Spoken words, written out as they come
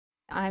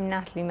I'm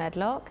Natalie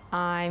Medlock.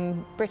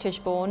 I'm British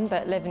born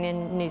but living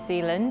in New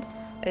Zealand.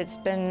 It's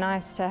been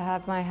nice to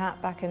have my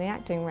hat back in the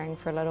acting ring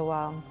for a little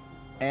while.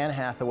 Anne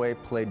Hathaway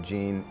played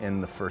Jean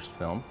in the first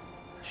film.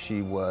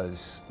 She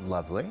was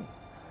lovely,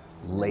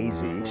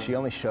 lazy. She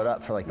only showed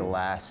up for like the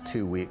last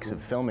 2 weeks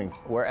of filming,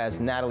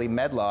 whereas Natalie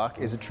Medlock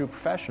is a true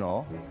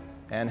professional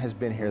and has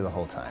been here the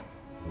whole time.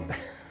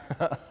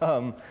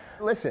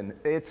 Listen,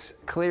 it's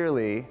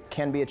clearly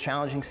can be a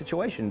challenging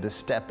situation to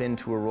step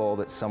into a role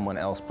that someone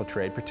else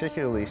portrayed,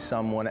 particularly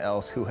someone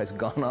else who has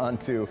gone on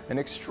to an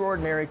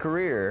extraordinary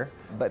career.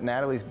 But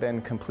Natalie's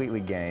been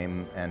completely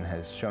game and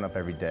has shown up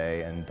every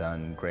day and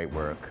done great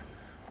work.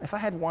 If I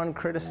had one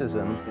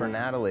criticism for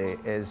Natalie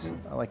is,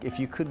 like, if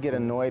you could get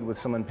annoyed with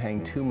someone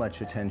paying too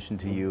much attention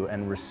to you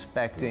and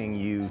respecting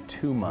you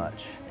too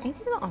much. He's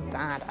not a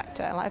bad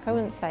actor. Like, I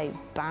wouldn't say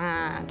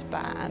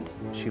bad.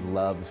 She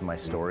loves my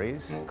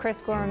stories.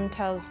 Chris Gorham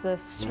tells the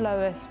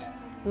slowest,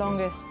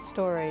 longest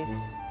stories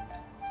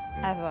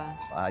ever.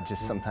 I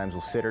just sometimes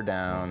will sit her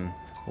down,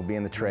 we'll be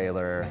in the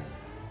trailer,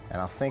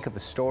 and I'll think of a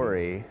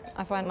story.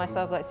 I find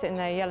myself like sitting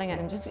there yelling at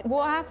him, just,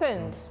 what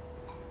happened?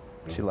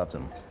 She loves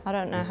him. I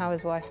don't know how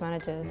his wife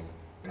manages.